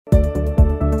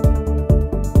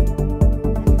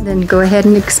Then go ahead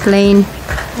and explain.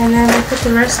 And then I put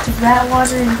the rest of that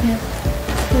water in here.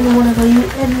 And I want to go in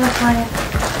the fire.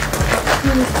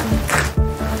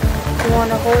 You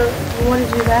want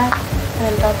to do that and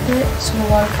then dump it so the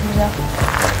water comes out.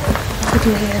 Put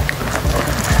it here.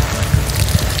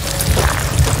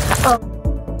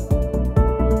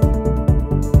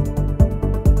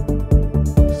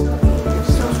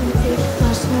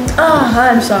 Oh,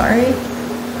 I'm sorry.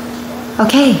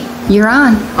 Okay, you're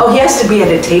on. Oh, he has to be at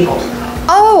a table.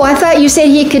 Oh, I thought you said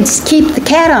he could keep the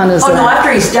cat on his Oh, no, lap.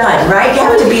 after he's done, right? You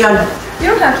have to be on. You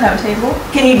don't have to have a table.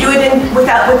 Can you do it with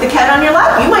the cat on your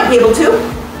lap? You might be able to.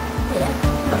 Yeah.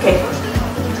 Okay.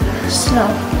 So,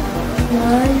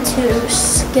 1, 2,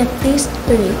 skip these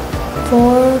 3,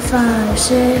 4, 5,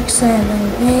 6,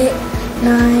 7, 8,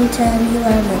 9, 10,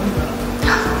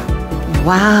 11.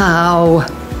 Wow.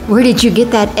 Where did you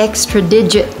get that extra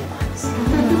digit?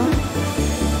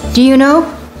 Do you know?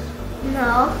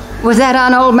 No. Was that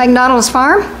on old McDonald's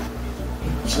farm?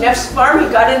 Schneff's farm, he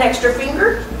got an extra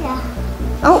finger? Yeah.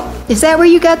 Oh, is that where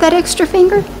you got that extra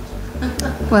finger?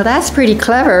 Well, that's pretty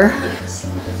clever.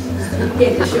 He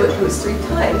had to show it to us 3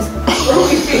 times when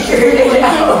we figured it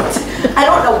out. I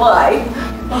don't know why.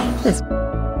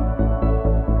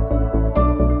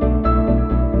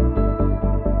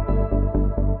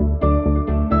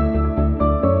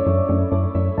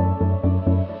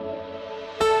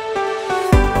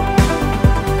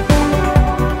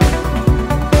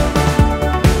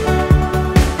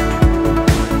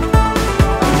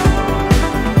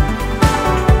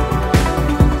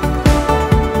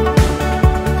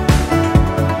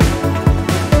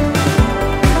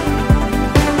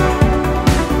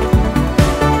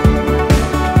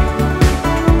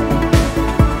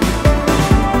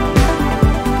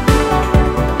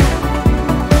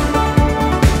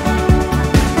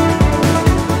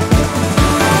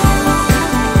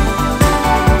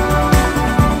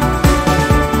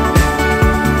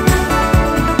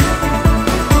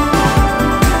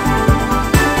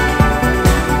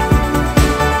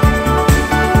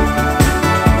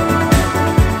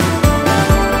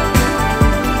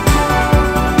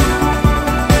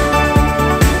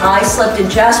 I slept in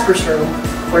Jasper's room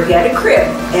where he had a crib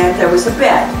and there was a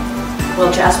bed.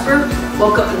 Well, Jasper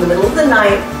woke up in the middle of the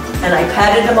night and I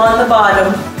patted him on the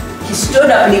bottom. He stood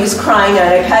up and he was crying and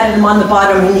I patted him on the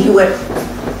bottom and he went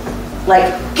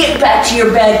like, "Get back to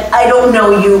your bed. I don't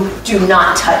know you. Do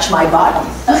not touch my bottom."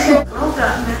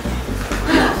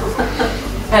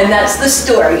 And that's the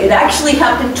story. It actually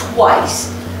happened twice.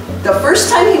 The first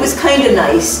time he was kind of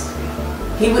nice.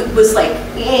 He was like,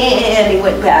 and he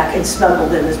went back and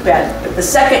snuggled in his bed. But the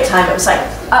second time it was like,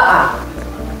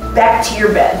 back to your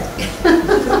bed.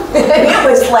 And it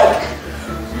was like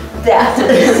that.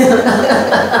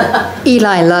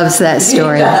 Eli loves that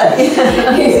story.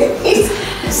 He's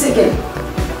thinking,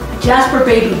 Jasper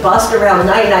baby bossed around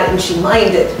night-night and she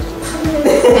minded.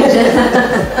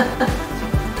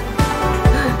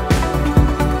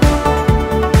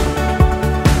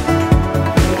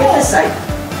 Get this side.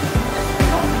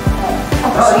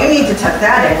 Oh, you need to tuck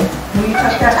that in. Will you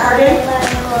tuck that part in?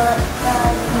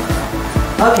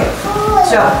 Okay,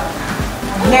 so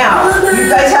now you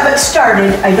guys haven't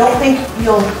started. I don't think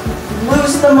you'll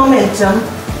lose the momentum.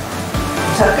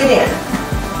 Tuck it in.